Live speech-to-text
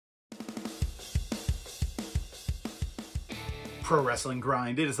Pro Wrestling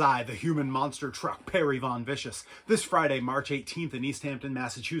Grind. It is I, the human monster truck, Perry Von Vicious. This Friday, March 18th in East Hampton,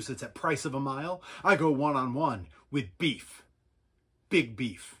 Massachusetts, at price of a mile, I go one-on-one with Beef. Big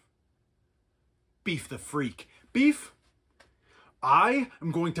Beef. Beef the Freak. Beef, I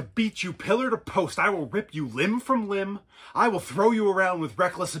am going to beat you pillar to post. I will rip you limb from limb. I will throw you around with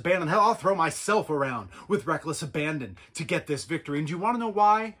reckless abandon. Hell, I'll throw myself around with reckless abandon to get this victory. And do you want to know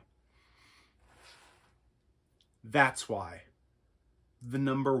why? That's why. The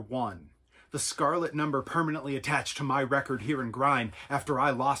number 1. The scarlet number permanently attached to my record here in Grind after I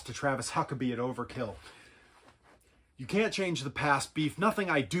lost to Travis Huckabee at Overkill. You can't change the past, Beef. Nothing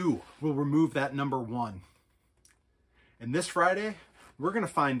I do will remove that number 1. And this Friday, we're going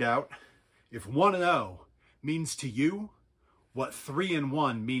to find out if 1-0 means to you what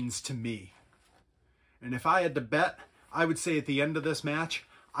 3-1 means to me. And if I had to bet, I would say at the end of this match,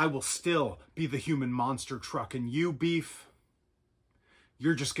 I will still be the human monster truck. And you, Beef,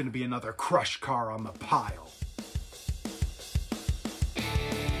 you're just going to be another crush car on the pile.